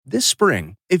This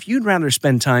spring, if you'd rather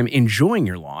spend time enjoying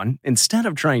your lawn instead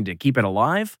of trying to keep it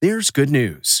alive, there's good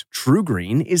news.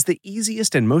 TruGreen is the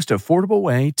easiest and most affordable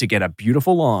way to get a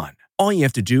beautiful lawn. All you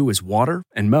have to do is water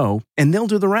and mow, and they'll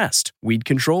do the rest. Weed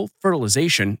control,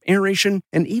 fertilization, aeration,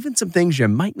 and even some things you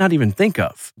might not even think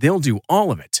of. They'll do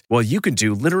all of it, while you can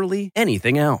do literally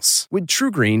anything else. With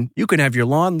TruGreen, you can have your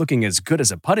lawn looking as good as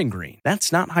a putting green.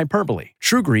 That's not hyperbole.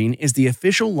 TruGreen is the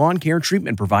official lawn care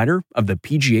treatment provider of the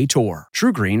PGA Tour.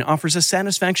 TruGreen offers a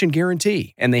satisfaction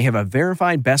guarantee, and they have a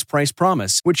verified best price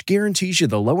promise, which guarantees you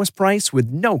the lowest price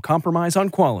with no compromise on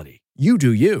quality. You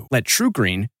do you. Let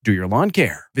TruGreen do your lawn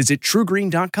care. Visit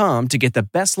TruGreen.com to get the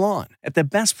best lawn at the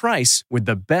best price with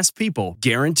the best people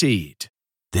guaranteed.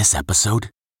 This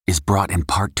episode is brought in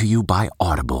part to you by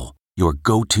Audible, your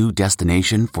go-to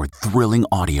destination for thrilling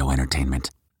audio entertainment.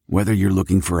 Whether you're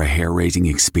looking for a hair-raising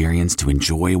experience to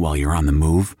enjoy while you're on the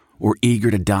move or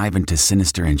eager to dive into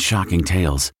sinister and shocking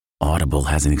tales, Audible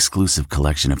has an exclusive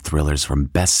collection of thrillers from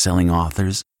best-selling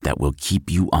authors that will keep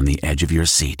you on the edge of your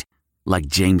seat. Like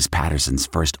James Patterson's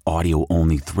first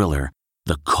audio-only thriller,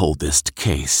 The Coldest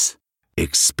Case.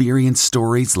 Experience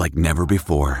stories like never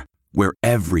before, where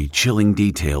every chilling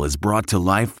detail is brought to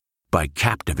life by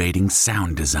captivating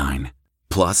sound design.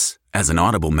 Plus, as an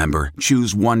Audible member,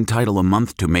 choose one title a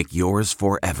month to make yours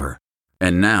forever.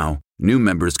 And now, new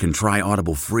members can try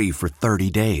Audible free for 30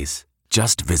 days.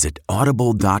 Just visit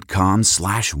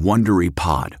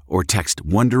audible.com/WonderyPod or text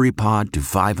WonderyPod to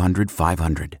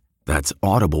 500-500. That's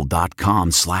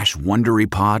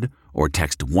audible.com/WonderyPod or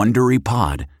text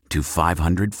WonderyPod to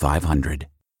 500-500.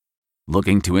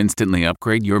 Looking to instantly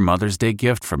upgrade your Mother's Day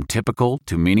gift from typical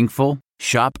to meaningful?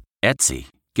 Shop Etsy.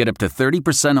 Get up to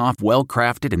 30% off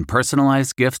well-crafted and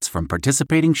personalized gifts from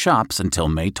participating shops until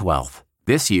May 12th.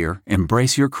 This year,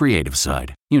 embrace your creative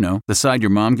side. You know, the side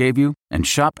your mom gave you. And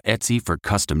shop Etsy for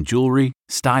custom jewelry,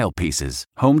 style pieces,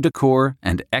 home decor,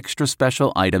 and extra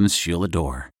special items she'll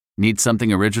adore. Need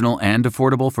something original and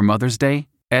affordable for Mother's Day?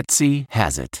 Etsy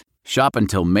has it. Shop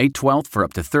until May 12th for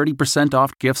up to 30%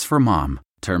 off gifts for mom.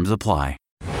 Terms apply.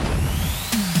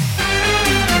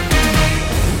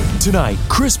 Tonight,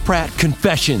 Chris Pratt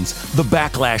confessions, the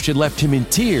backlash that left him in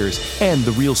tears, and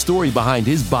the real story behind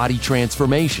his body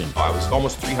transformation. I was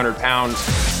almost 300 pounds.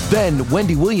 Then,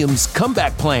 Wendy Williams'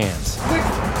 comeback plans. Which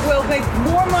will make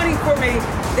more money for me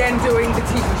than doing the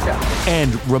TV show.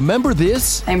 And remember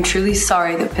this? I'm truly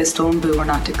sorry that Pistol and Boo were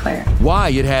not declared. Why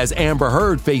it has Amber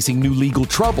Heard facing new legal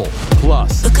trouble.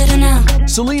 Plus, Look at her now.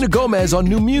 Selena Gomez on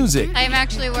new music. I'm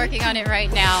actually working on it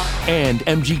right now. And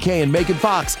MGK and Megan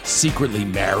Fox secretly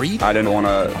married. I didn't want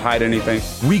to hide anything.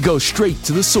 We go straight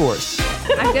to the source.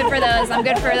 I'm good for those. I'm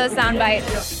good for those sound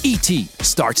bites. E.T.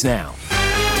 starts now.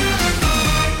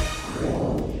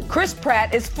 Chris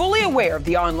Pratt is fully aware of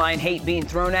the online hate being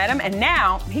thrown at him, and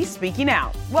now he's speaking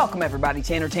out. Welcome, everybody,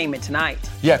 to Entertainment Tonight.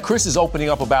 Yeah, Chris is opening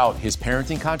up about his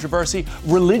parenting controversy,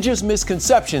 religious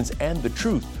misconceptions, and the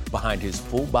truth behind his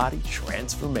full-body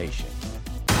transformation.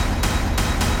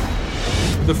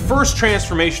 The first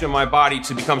transformation of my body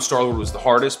to become Star-Lord was the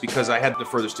hardest because I had the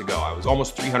furthest to go. I was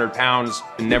almost 300 pounds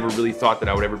and never really thought that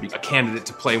I would ever be a candidate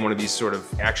to play one of these sort of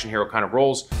action hero kind of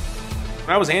roles.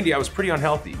 When I was Andy, I was pretty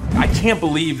unhealthy. I can't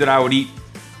believe that I would eat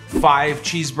 5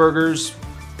 cheeseburgers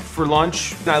for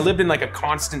lunch. I lived in like a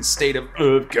constant state of,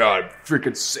 oh God, I'm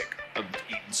freaking sick of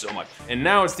eating so much. And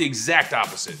now it's the exact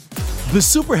opposite. The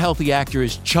super healthy actor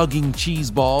is chugging cheese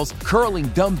balls, curling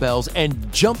dumbbells, and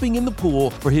jumping in the pool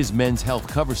for his Men's Health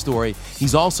cover story.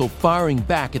 He's also firing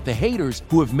back at the haters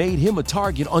who have made him a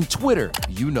target on Twitter.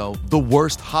 You know, the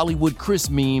worst Hollywood Chris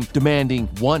meme demanding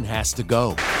one has to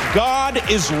go. God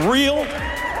is real.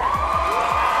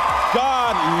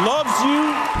 God loves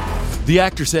you. The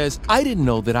actor says, I didn't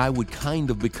know that I would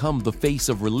kind of become the face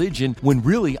of religion when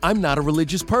really I'm not a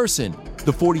religious person.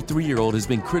 The 43-year-old has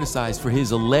been criticized for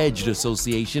his alleged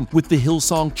association with the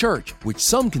Hillsong Church, which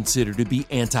some consider to be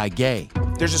anti-gay.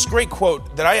 There's this great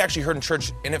quote that I actually heard in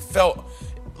church, and it felt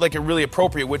like it really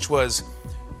appropriate, which was,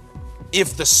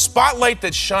 if the spotlight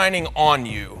that's shining on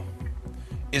you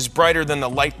is brighter than the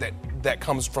light that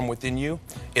comes from within you,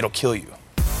 it'll kill you.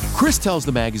 Chris tells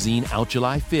the magazine, out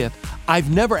July 5th, I've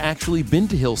never actually been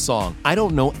to Hillsong. I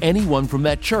don't know anyone from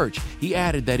that church. He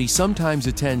added that he sometimes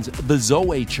attends the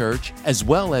Zoe Church, as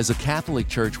well as a Catholic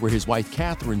church where his wife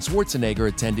Katherine Schwarzenegger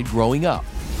attended growing up.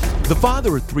 The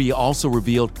father of 3 also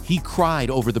revealed he cried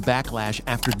over the backlash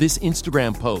after this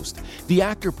Instagram post. The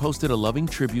actor posted a loving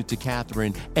tribute to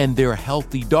Katherine and their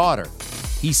healthy daughter.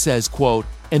 He says, quote,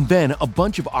 "And then a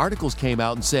bunch of articles came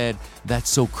out and said, that's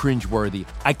so cringeworthy.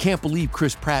 I can't believe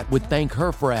Chris Pratt would thank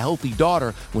her for a healthy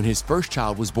daughter when his first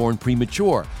child was born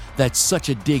premature. That's such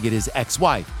a dig at his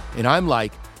ex-wife." And I'm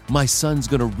like, my son's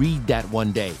gonna read that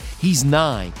one day. He's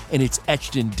 9 and it's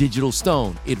etched in digital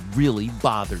stone. It really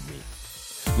bothered me.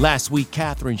 Last week,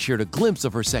 Catherine shared a glimpse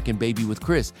of her second baby with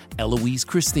Chris, Eloise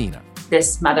Christina.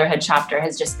 This motherhood chapter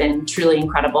has just been truly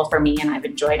incredible for me, and I've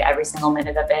enjoyed every single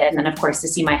minute of it. And then, of course, to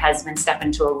see my husband step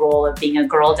into a role of being a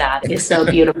girl dad is so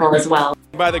beautiful as well.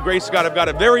 By the grace of God, I've got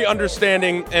a very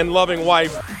understanding and loving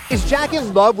wife. Is Jack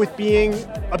in love with being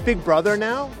a big brother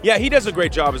now? Yeah, he does a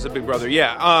great job as a big brother.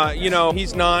 Yeah,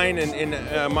 he's 9,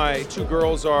 and my 2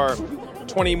 girls are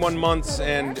 21 months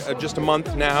and just a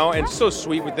month now, and so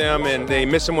sweet with them, and they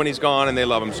miss him when he's gone, and they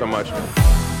love him so much.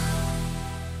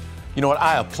 You know what?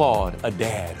 I applaud a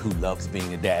dad who loves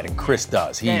being a dad, and Chris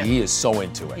does. He is so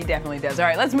into it. He definitely does. All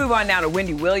right, let's move on now to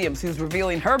Wendy Williams, who's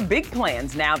revealing her big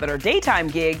plans now that her daytime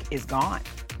gig is gone.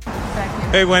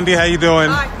 Hey, Wendy, how you doing?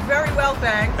 Hi, very well,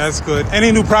 thanks. That's good.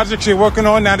 Any new projects you're working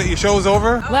on now that your show's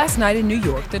over? Last night in New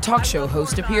York, the talk show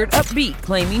host appeared upbeat,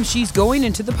 claiming she's going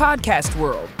into the podcast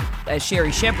world, as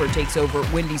Sherry Shepherd takes over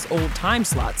Wendy's old time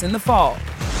slots in the fall.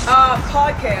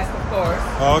 Podcast, of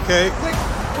course. Okay. Which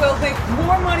will make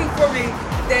more money for me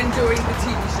than doing the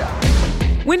TV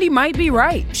show. Wendy might be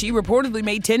right. She reportedly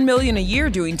made $10 million a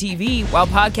year doing TV, while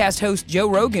podcast host Joe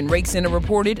Rogan rakes in a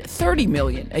reported $30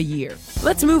 million a year.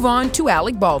 Let's move on to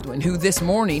Alec Baldwin, who this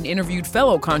morning interviewed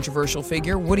fellow controversial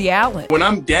figure Woody Allen. When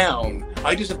I'm down,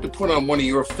 I just have to put on one of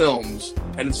your films,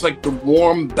 and it's like the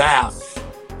warm bath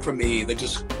for me that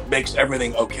just makes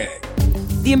everything okay.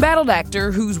 The embattled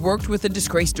actor, who's worked with the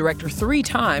disgraced director 3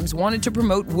 times, wanted to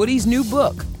promote Woody's new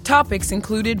book. Topics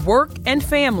included work and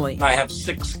family. I have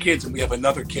 6 kids, and we have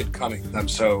another kid coming. I'm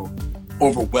so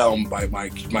overwhelmed by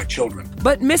my children.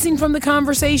 But missing from the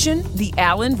conversation, the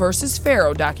Allen vs.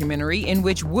 Farrow documentary, in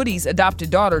which Woody's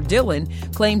adopted daughter, Dylan,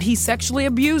 claimed he sexually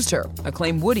abused her, a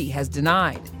claim Woody has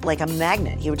denied. Like a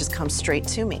magnet, he would just come straight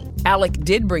to me. Alec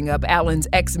did bring up Allen's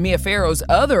ex Mia Farrow's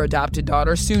other adopted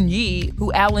daughter, Soon Yi,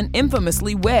 who Allen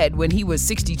infamously wed when he was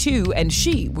 62 and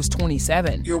she was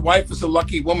 27. Your wife is a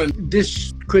lucky woman.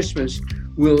 This Christmas,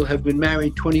 we'll have been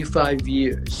married 25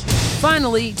 years.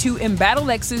 Finally, to embattled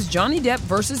exes Johnny Depp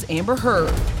versus Amber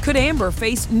Heard. Could Amber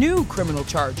face new criminal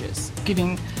charges?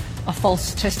 Giving a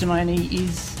false testimony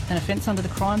is an offence under the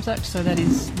Crimes Act, so that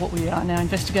is what we are now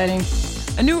investigating.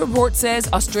 A new report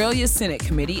says Australia's Senate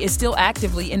committee is still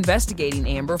actively investigating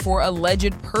Amber for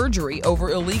alleged perjury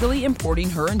over illegally importing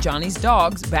her and Johnny's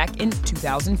dogs back in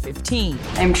 2015.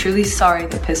 I'm truly sorry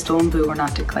that Pistol and Boo were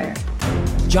not declared.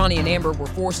 Johnny and Amber were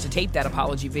forced to tape that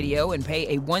apology video and pay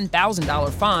a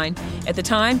 $1,000 fine. At the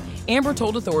time, Amber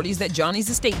told authorities that Johnny's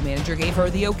estate manager gave her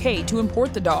the okay to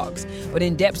import the dogs. But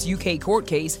in Depp's UK court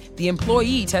case, the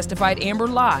employee testified Amber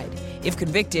lied. If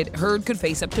convicted, Heard could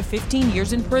face up to 15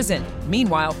 years in prison.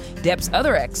 Meanwhile, Depp's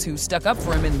other ex, who stuck up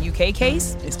for him in the UK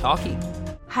case, is talking.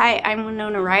 Hi, I'm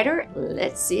Winona Ryder.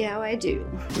 Let's see how I do.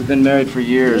 We've been married for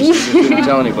years. Just didn't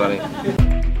tell anybody.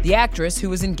 The actress, who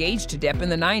was engaged to Depp in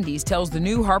the 90s, tells the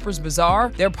new Harper's Bazaar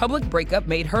their public breakup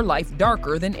made her life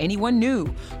darker than anyone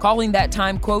knew, calling that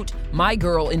time, quote, "My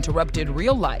girl interrupted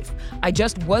real life. I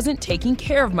just wasn't taking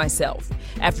care of myself."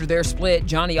 After their split,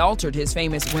 Johnny altered his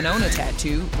famous Winona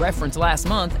tattoo, referenced last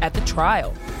month at the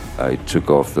trial. I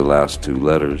took off the last 2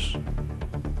 letters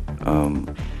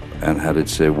and had it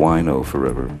say Wino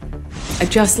forever. I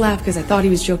just laughed because I thought he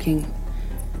was joking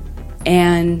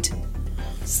and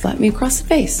slapped me across the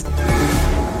face.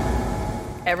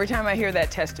 Every time I hear that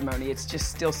testimony, it's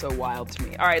just still so wild to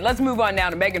me. All right, let's move on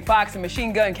now to Megan Fox and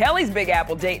Machine Gun Kelly's Big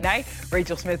Apple date night.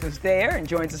 Rachel Smith was there and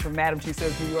joins us from Madame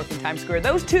Tussauds, New York, and Times Square.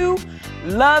 Those two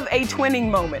love a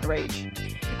twinning moment, Rach.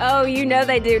 Oh, you know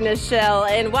they do, Nichelle.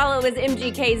 And while it was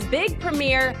MGK's big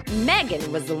premiere,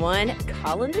 Megan was the one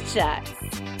calling the shots.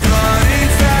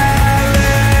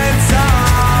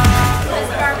 Was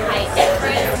our height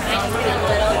different? I need to be a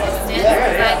little distant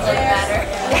because I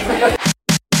look better.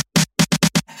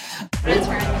 Let's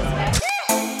turn this way.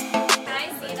 Can I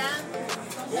see them?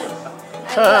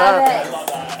 I love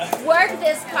it. Work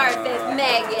this carpet,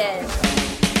 Megan.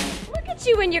 Look at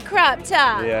you in your crop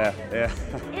top. Yeah.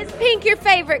 Is pink your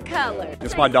favorite color?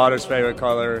 It's my daughter's favorite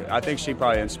color. I think she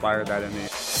probably inspired that in me.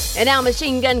 And now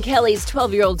Machine Gun Kelly's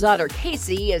 12-year-old daughter,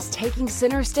 Casey, is taking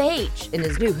center stage in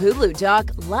his new Hulu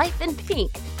doc, Life in Pink,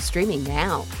 streaming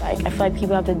now. I feel like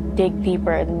people have to dig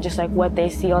deeper than just what they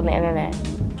see on the internet.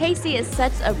 Casey is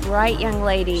such a bright young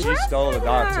lady. She stole the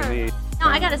doc to me. No,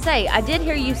 I gotta say, I did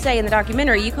hear you say in the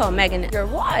documentary you call Megan your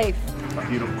wife. a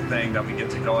beautiful thing that we get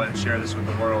to go and share this with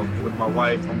the world, with my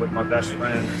wife and with my best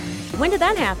friend. When did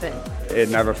that happen? It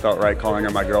never felt right calling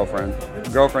her my girlfriend.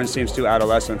 Girlfriend seems too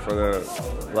adolescent for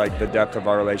the depth of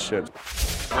our relationship.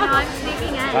 Oh, I'm sneaking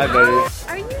in. Hi, baby.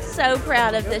 Are you so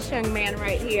proud of this young man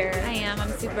right here? I am.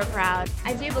 I'm super proud.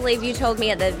 I do believe you told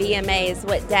me at the VMAs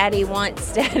what daddy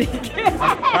wants, daddy gets.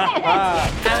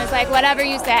 I was like, whatever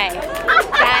you say,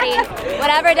 daddy,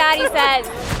 whatever daddy says.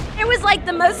 It was like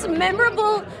the most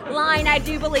memorable line I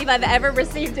do believe I've ever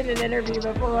received in an interview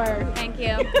before. Thank you.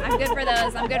 I'm good for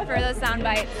those. I'm good for those sound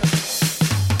bites.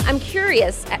 I'm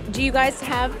curious, do you guys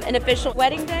have an official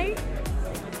wedding date?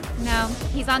 No,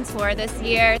 he's on tour this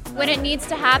year. When it needs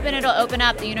to happen, it'll open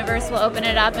up. The universe will open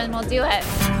it up and we'll do it.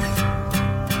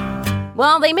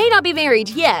 While they may not be married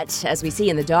yet, as we see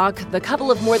in the doc, the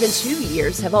couple of more than 2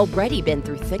 years have already been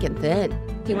through thick and thin.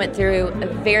 He went through a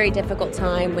very difficult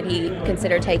time when he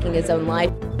considered taking his own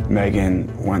life.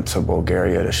 Megan went to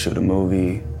Bulgaria to shoot a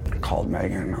movie. I called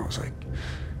Megan and I was like,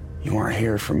 you weren't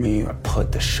here for me. I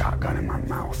put the shotgun in my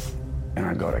mouth and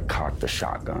I go to cock the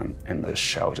shotgun and the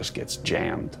shell just gets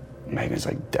jammed. Megan's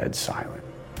like dead silent.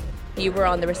 You were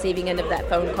on the receiving end of that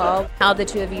phone call. How the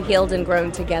two of you healed and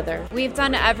grown together. We've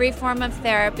done every form of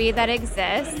therapy that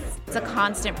exists. It's a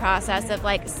constant process of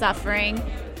like suffering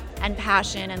and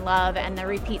passion and love and the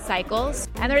repeat cycles.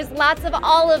 And there's lots of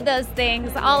all of those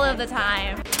things all of the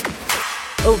time.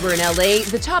 Over in LA,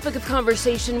 the topic of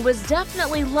conversation was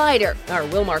definitely lighter. Our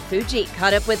Wilmar Fuji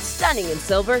caught up with stunning in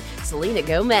silver Selena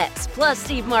Gomez, plus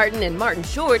Steve Martin and Martin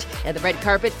Short at the red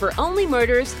carpet for Only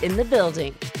Murders in the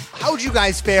Building. How would you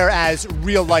guys fare as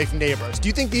real-life neighbors? Do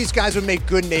you think these guys would make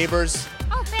good neighbors?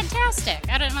 Oh, fantastic.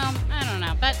 I don't know.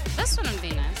 But this one would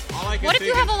be nice. What if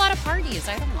you have a lot of parties?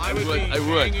 I don't know. I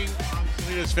would. Hanging on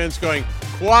Selena's fence going,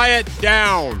 quiet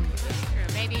down.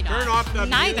 Maybe not. Turn off the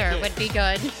Neither music. would be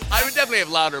good. I would definitely have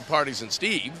louder parties than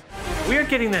Steve. We're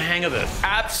getting the hang of this.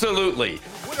 Absolutely.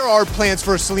 What are our plans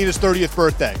for Selena's 30th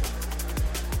birthday?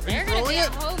 They're going to be at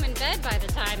home in bed by the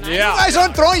time. You guys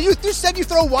aren't throwing. You said you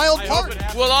throw wild parties.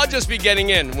 Well, I'll just be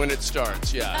getting in when it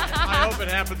starts, yeah. I hope it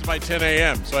happens by 10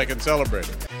 a.m. so I can celebrate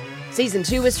it. Season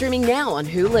 2 is streaming now on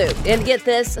Hulu. And get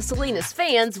this, Selena's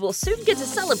fans will soon get to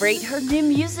celebrate her new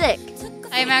music.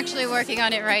 I'm actually working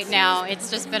on it right now.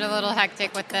 It's just been a little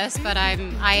hectic with this, but I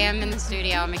am in the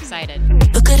studio. I'm excited.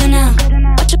 Look at her now.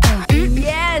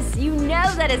 Yes, you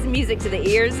know that is music to the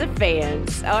ears of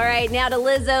fans. All right, now to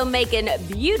Lizzo making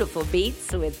beautiful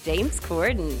beats with James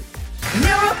Corden.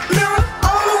 Mirror, mirror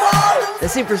on the wall. The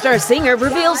superstar singer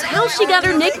reveals how she got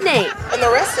her nickname. And the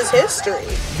rest is history.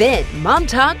 Then, Mom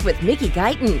Talk with Mickey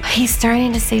Guyton. He's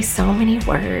starting to say so many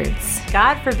words.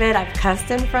 God forbid I've cussed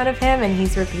in front of him and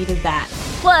he's repeated that.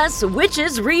 Plus,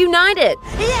 Witches Reunited.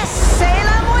 Yes,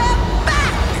 Salem, we're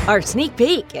back. Our sneak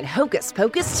peek at Hocus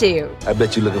Pocus 2. I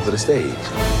bet you're looking for the stage.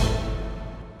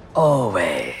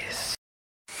 Always.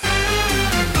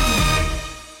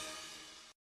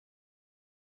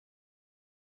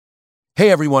 Hey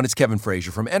everyone, it's Kevin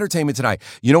Frazier from Entertainment Tonight.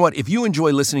 You know what? If you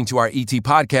enjoy listening to our ET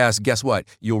podcast, guess what?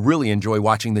 You'll really enjoy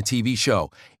watching the TV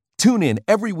show. Tune in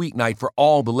every weeknight for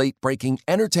all the late-breaking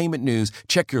entertainment news.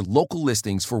 Check your local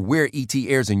listings for where ET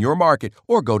airs in your market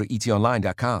or go to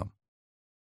etonline.com.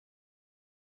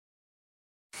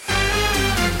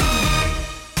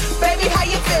 Baby, how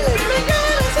you feeling?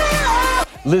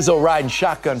 Lizzo riding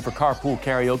shotgun for Carpool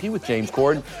Karaoke with James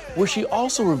Corden, where she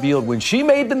also revealed when she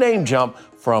made the name jump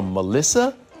from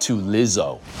Melissa to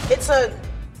Lizzo. It's a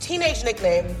teenage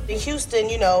nickname. In Houston,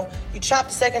 you chop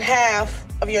the second half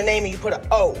of your name and you put an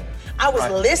O. I was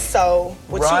Lizzo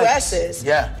with 2 S's.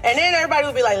 Yeah. And then everybody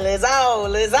would be like, Lizzo,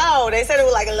 Lizzo. They said it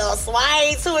was like a little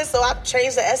sway to it, so I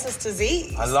changed the S's to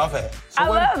Z's. I love it. I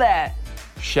love that.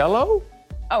 Shello?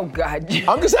 Oh, God.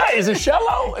 I'm just saying, is it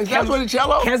Shello? Is that what it's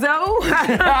Shello? Kezo?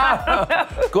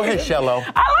 Go ahead, Shello.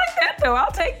 I like that, though.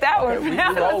 I'll take that one.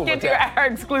 Now let's get to our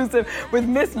exclusive with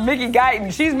Miss Mickey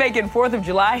Guyton. She's making 4th of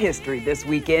July history this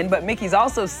weekend, but Mickey's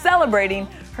also celebrating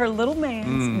her little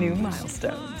man's new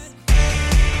milestones.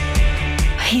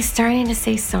 He's starting to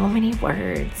say so many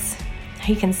words.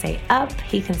 He can say up,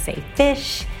 he can say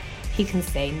fish, he can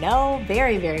say no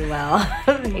very, very well.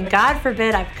 God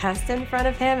forbid I've cussed in front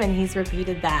of him and he's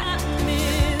repeated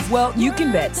that. Well, you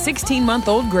can bet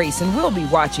 16-month-old Grayson will be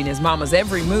watching his mama's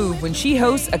every move when she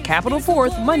hosts a Capitol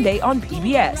 4th Monday on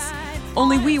PBS.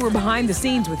 Only we were behind the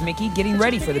scenes with Mickey getting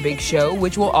ready for the big show,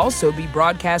 which will also be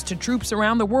broadcast to troops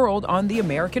around the world on the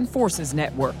American Forces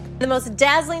Network. The most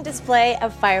dazzling display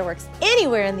of fireworks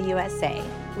anywhere in the USA,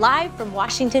 live from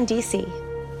Washington, D.C.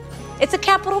 It's a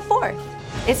Capitol 4th.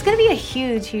 It's going to be a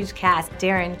huge, huge cast.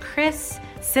 Darren Criss,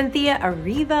 Cynthia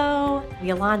Erivo,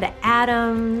 Yolanda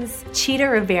Adams, Cheetah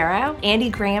Rivera, Andy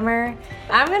Grammer.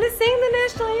 I'm going to sing the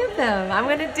national anthem. I'm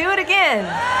going to do it again.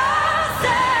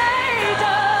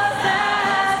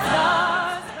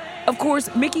 Of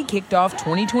course, Mickey kicked off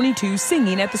 2022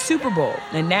 singing at the Super Bowl,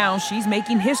 and now she's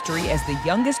making history as the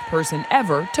youngest person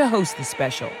ever to host the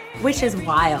special. Which is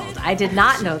wild. I did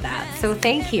not know that, so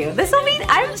thank you. The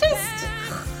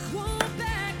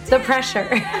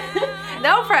pressure.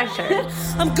 No pressure.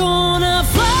 I'm gonna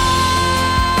fly.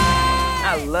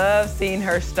 I love seeing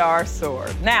her star soar.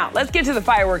 Now, let's get to the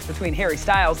fireworks between Harry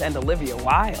Styles and Olivia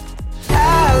Wilde.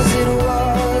 As it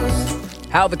was.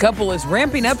 How the couple is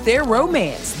ramping up their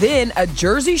romance. Then a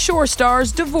Jersey Shore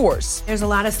star's divorce. There's a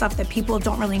lot of stuff that people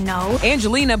don't really know.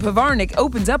 Angelina Pavarnik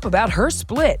opens up about her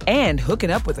split and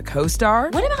hooking up with a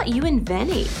co-star. What about you and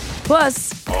Benny?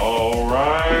 Plus,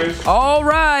 all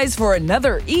rise for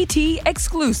another ET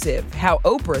exclusive. How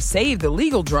Oprah saved the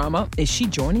legal drama. Is she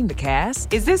joining the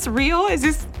cast? Is this real?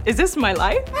 Is this my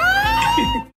life?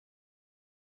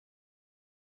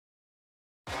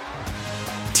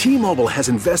 T-Mobile has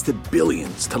invested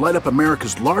billions to light up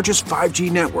America's largest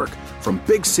 5G network, from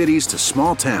big cities to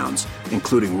small towns,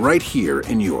 including right here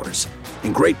in yours.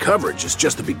 And great coverage is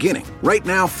just the beginning. Right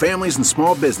now, families and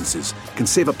small businesses can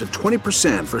save up to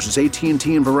 20% versus AT&T and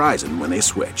Verizon when they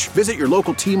switch. Visit your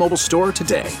local T-Mobile store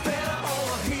today.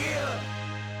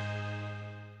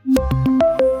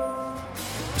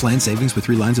 Plan savings with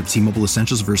 3 lines of T-Mobile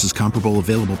Essentials versus comparable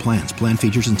available plans. Plan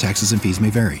features and taxes and fees may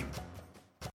vary.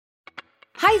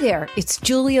 Hi there, it's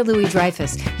Julia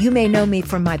Louis-Dreyfus. You may know me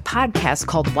from my podcast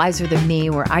called Wiser Than Me,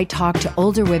 where I talk to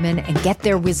older women and get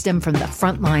their wisdom from the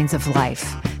front lines of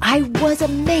life. I was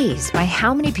amazed by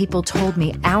how many people told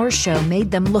me our show made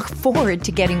them look forward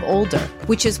to getting older,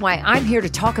 which is why I'm here to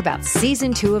talk about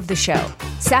season 2 of the show.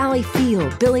 Sally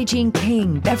Field, Billie Jean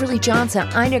King, Beverly Johnson,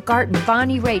 Ina Garten,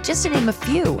 Bonnie Raitt, just to name a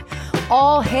few.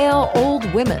 All hail old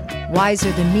women.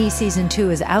 Wiser Than Me season 2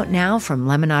 is out now from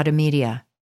Lemonada Media.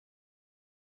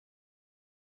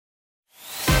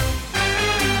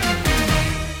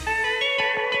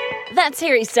 That's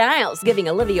Harry Styles giving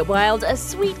Olivia Wilde a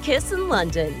sweet kiss in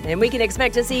London, and we can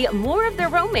expect to see more of their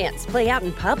romance play out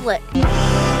in public.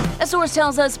 A source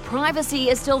tells us privacy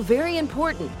is still very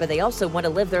important, but they also want to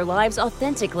live their lives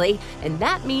authentically, and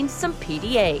that means some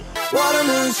PDA.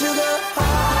 Watermelon sugar.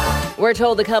 We're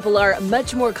told the couple are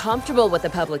much more comfortable with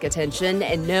the public attention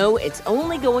and know it's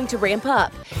only going to ramp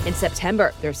up. In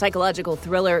September, their psychological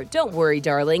thriller, Don't Worry,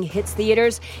 Darling, hits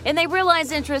theaters, and they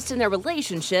realize interest in their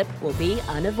relationship will be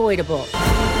unavoidable.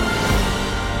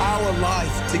 Our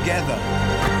life together.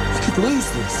 You could lose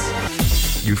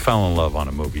this. You fell in love on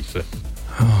a movie set.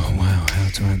 Oh, wow, how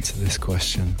to answer this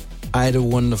question. I had a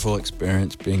wonderful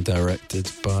experience being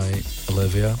directed by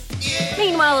Olivia.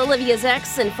 Meanwhile, Olivia's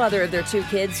ex and father of their 2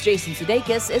 kids, Jason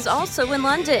Sudeikis, is also in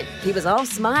London. He was all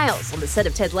smiles on the set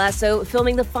of Ted Lasso,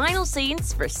 filming the final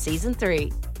scenes for season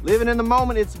 3. Living in the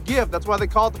moment, it's a gift. That's why they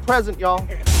call it the present, y'all.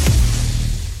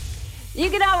 You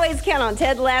can always count on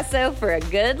Ted Lasso for a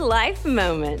good life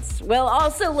moments. Well,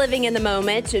 also living in the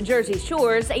moment, Jersey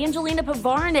Shore's Angelina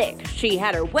Pavarnik. She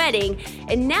had her wedding,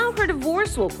 and now her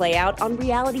divorce will play out on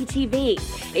reality TV.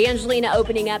 Angelina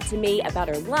opening up to me about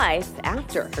her life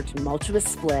after her tumultuous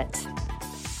split.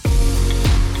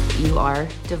 You are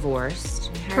divorced.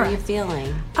 How are you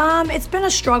feeling? It's been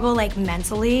a struggle,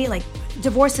 mentally.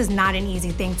 Divorce is not an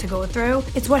easy thing to go through.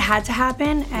 It's what had to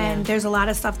happen, and there's a lot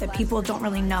of stuff that people don't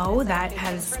really know that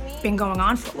has been going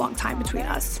on for a long time between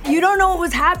us. You don't know what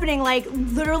was happening.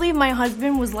 Literally, my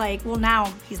husband was well,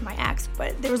 now he's my ex,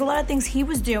 but there was a lot of things he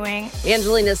was doing.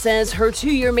 Angelina says her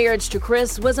 2-year marriage to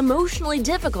Chris was emotionally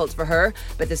difficult for her,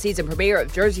 but the season premiere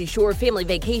of Jersey Shore Family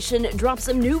Vacation dropped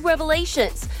some new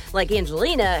revelations. Like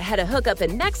Angelina had a hookup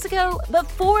in Mexico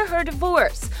before her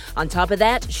divorce. On top of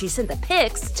that, she sent the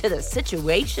pics to the situation.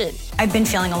 I've been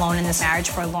feeling alone in this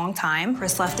marriage for a long time.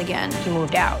 Chris left again. He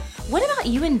moved out. What about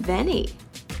you and Benny?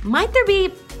 Might there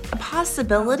be a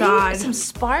possibility? Some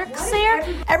sparks there?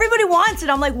 Everybody wants it.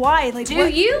 I'm like, why? Do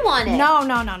you want it? No.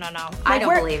 I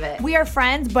don't believe it. We are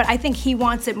friends, but I think he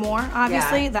wants it more,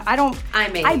 obviously. Yeah.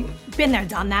 I've been there,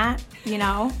 done that, You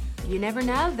never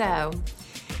know, though.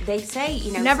 They say,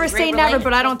 never say never,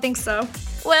 but I don't think so.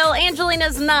 Well,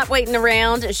 Angelina's not waiting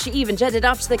around. She even jetted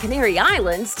off to the Canary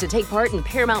Islands to take part in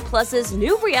Paramount Plus's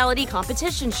new reality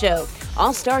competition show,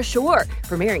 All-Star Shore,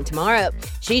 premiering tomorrow.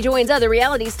 She joins other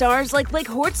reality stars like Blake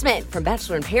Hortzman from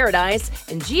Bachelor in Paradise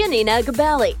and Giannina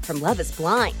Gabelli from Love is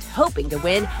Blind, hoping to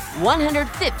win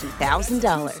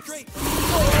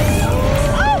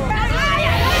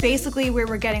 $150,000. Basically, we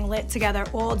were getting lit together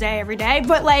all day, every day,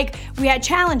 but like we had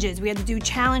challenges. We had to do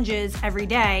challenges every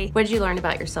day. What did you learn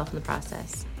about yourself in the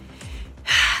process?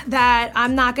 That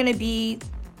I'm not gonna be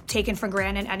taken for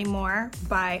granted anymore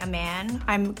by a man.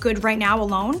 I'm good right now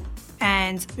alone,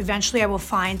 and eventually I will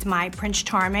find my Prince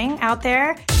Charming out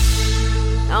there.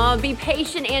 Oh, be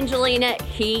patient, Angelina.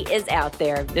 He is out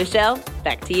there. Nichelle,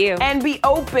 back to you. And be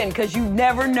open, because you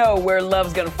never know where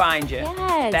love's gonna find you.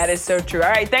 Yes. That is so true. All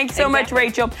right, thanks so much,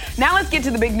 Rachel. Now let's get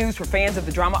to the big news for fans of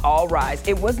the drama All Rise.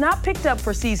 It was not picked up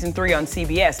for season 3 on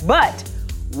CBS, but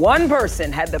one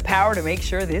person had the power to make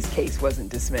sure this case wasn't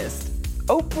dismissed.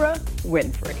 Oprah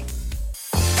Winfrey.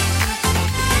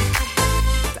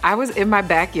 I was in my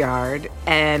backyard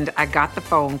and I got the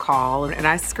phone call and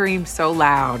I screamed so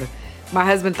loud. My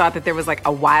husband thought that there was like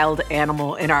a wild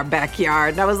animal in our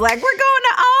backyard. And I was like, we're going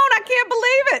to OWN, I can't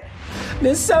believe it.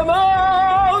 Miss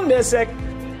Simone Missick.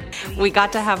 We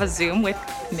got to have a Zoom with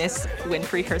Miss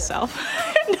Winfrey herself.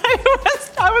 And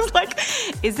I was like,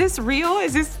 is this real?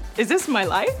 Is this my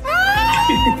life?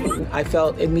 I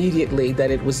felt immediately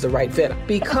that it was the right fit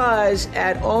because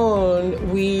at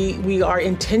OWN, we are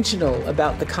intentional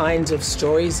about the kinds of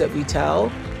stories that we tell.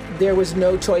 There was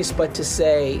no choice but to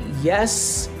say,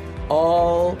 yes,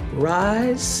 all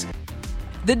rise.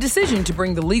 The decision to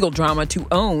bring the legal drama to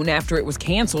OWN after it was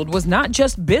canceled was not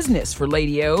just business for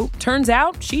Lady O. Turns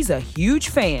out she's a huge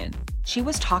fan. She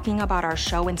was talking about our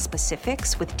show in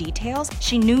specifics with details.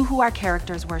 She knew who our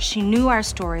characters were. She knew our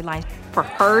storyline. For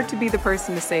her to be the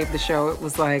person to save the show, it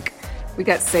was like we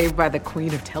got saved by the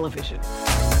queen of television.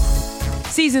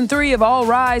 Season 3 of All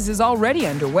Rise is already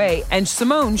underway, and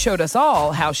Simone showed us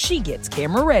all how she gets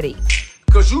camera ready.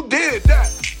 Because you did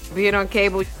that. Being on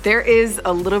cable, there is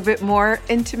a little bit more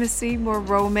intimacy, more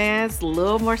romance, a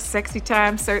little more sexy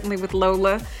time, certainly with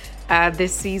Lola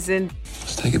this season.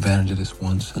 Let's take advantage of this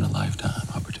once-in-a-lifetime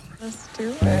opportunity. Let's do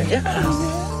it.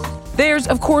 Yeah. There's,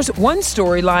 of course, one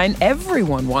storyline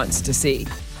everyone wants to see.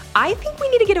 I think we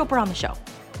need to get Oprah on the show.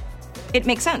 It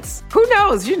makes sense. Who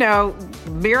knows? You know,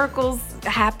 miracles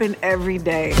happen every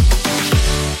day.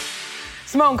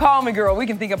 Simone, call me, girl. We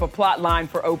can think up a plot line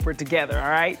for Oprah together, all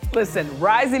right? Listen,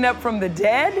 rising up from the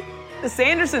dead, the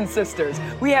Sanderson sisters.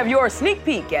 We have your sneak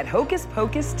peek at Hocus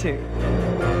Pocus 2.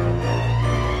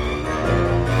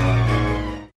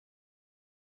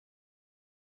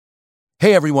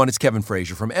 Hey everyone, it's Kevin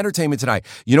Frazier from Entertainment Tonight.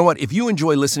 You know what? If you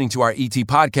enjoy listening to our ET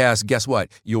podcast, guess what?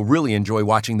 You'll really enjoy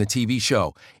watching the TV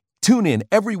show. Tune in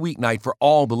every weeknight for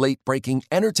all the late-breaking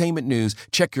entertainment news.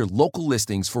 Check your local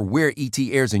listings for where ET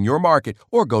airs in your market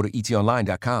or go to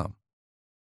etonline.com.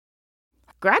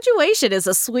 Graduation is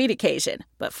a sweet occasion,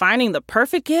 but finding the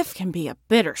perfect gift can be a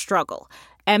bitter struggle.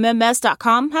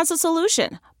 MMS.com has a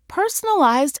solution.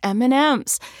 Personalized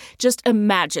M&Ms. Just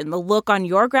imagine the look on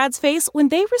your grad's face when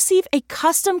they receive a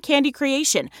custom candy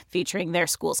creation featuring their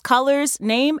school's colors,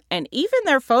 name, and even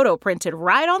their photo printed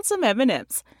right on some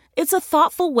M&Ms. It's a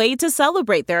thoughtful way to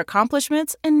celebrate their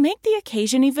accomplishments and make the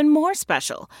occasion even more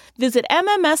special. Visit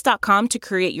MMS.com to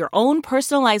create your own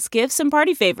personalized gifts and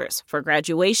party favors for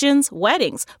graduations,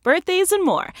 weddings, birthdays, and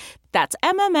more. That's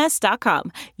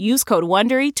MMS.com. Use code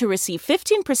WONDERY to receive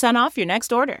 15% off your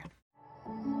next order.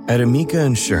 At Amica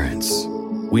Insurance,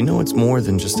 we know it's more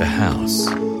than just a house.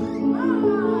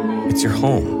 It's your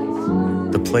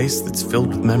home, the place that's filled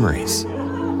with memories.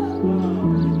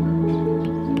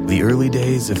 The early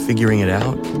days of figuring it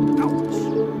out,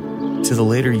 to the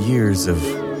later years of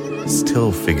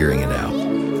still figuring it out.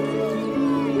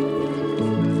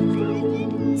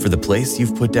 For the place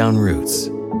you've put down roots,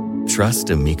 trust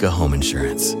Amica Home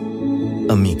Insurance.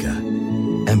 Amica,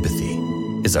 empathy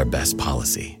is our best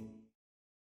policy.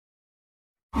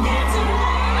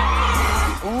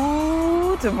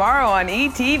 Ooh, tomorrow on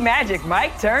ET Magic,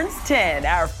 Mike turns 10.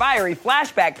 Our fiery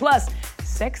flashback plus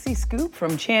sexy scoop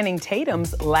from Channing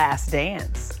Tatum's Last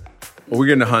Dance. Well, we're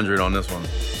getting 100 on this one.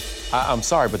 I'm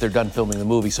sorry, but they're done filming the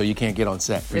movie, so you can't get on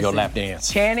set for your lap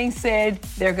dance. Channing said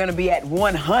they're going to be at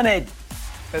 100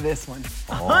 for this one.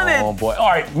 100. Oh, boy. All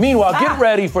right, meanwhile, get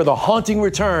ready for the haunting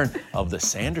return of the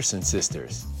Sanderson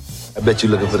sisters. I bet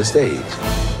you're looking for the stage.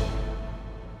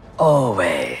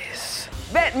 Always.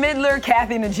 Bette Midler,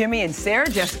 Kathy Najimy, and Sarah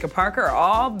Jessica Parker are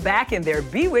all back in their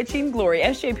bewitching glory.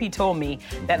 SJP told me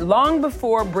that long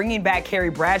before bringing back Carrie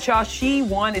Bradshaw, she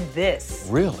wanted this.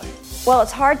 Really? Well,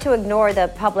 it's hard to ignore the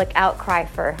public outcry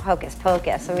for Hocus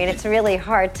Pocus. I mean, it's really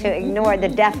hard to ignore the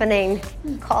deafening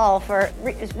call for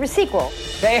sequel.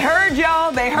 They heard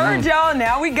y'all. They heard y'all.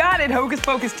 Now we got it. Hocus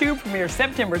Pocus 2 premieres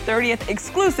September 30th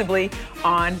exclusively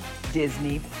on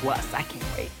Disney+. I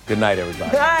can't wait. Good night,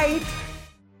 everybody. Night.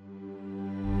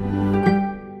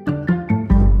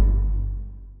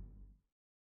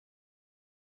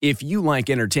 If you like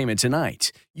Entertainment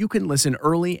Tonight, you can listen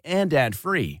early and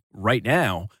ad-free right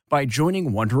now by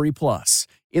joining Wondery Plus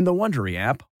in the Wondery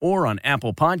app or on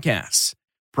Apple Podcasts.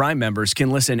 Prime members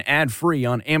can listen ad-free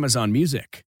on Amazon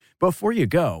Music. Before you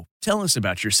go, tell us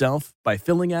about yourself by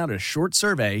filling out a short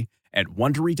survey at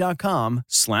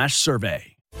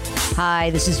Wondery.com/survey. Hi,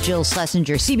 this is Jill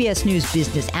Schlesinger, CBS News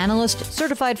business analyst,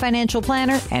 certified financial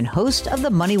planner, and host of the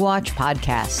Money Watch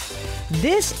podcast.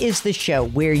 This is the show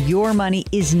where your money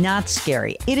is not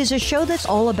scary. It is a show that's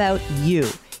all about you.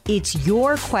 It's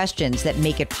your questions that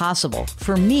make it possible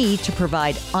for me to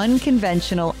provide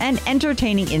unconventional and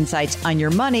entertaining insights on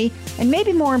your money, and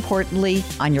maybe more importantly,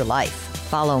 on your life.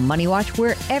 Follow Money Watch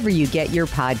wherever you get your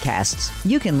podcasts.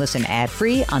 You can listen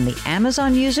ad-free on the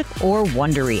Amazon Music or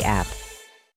Wondery app.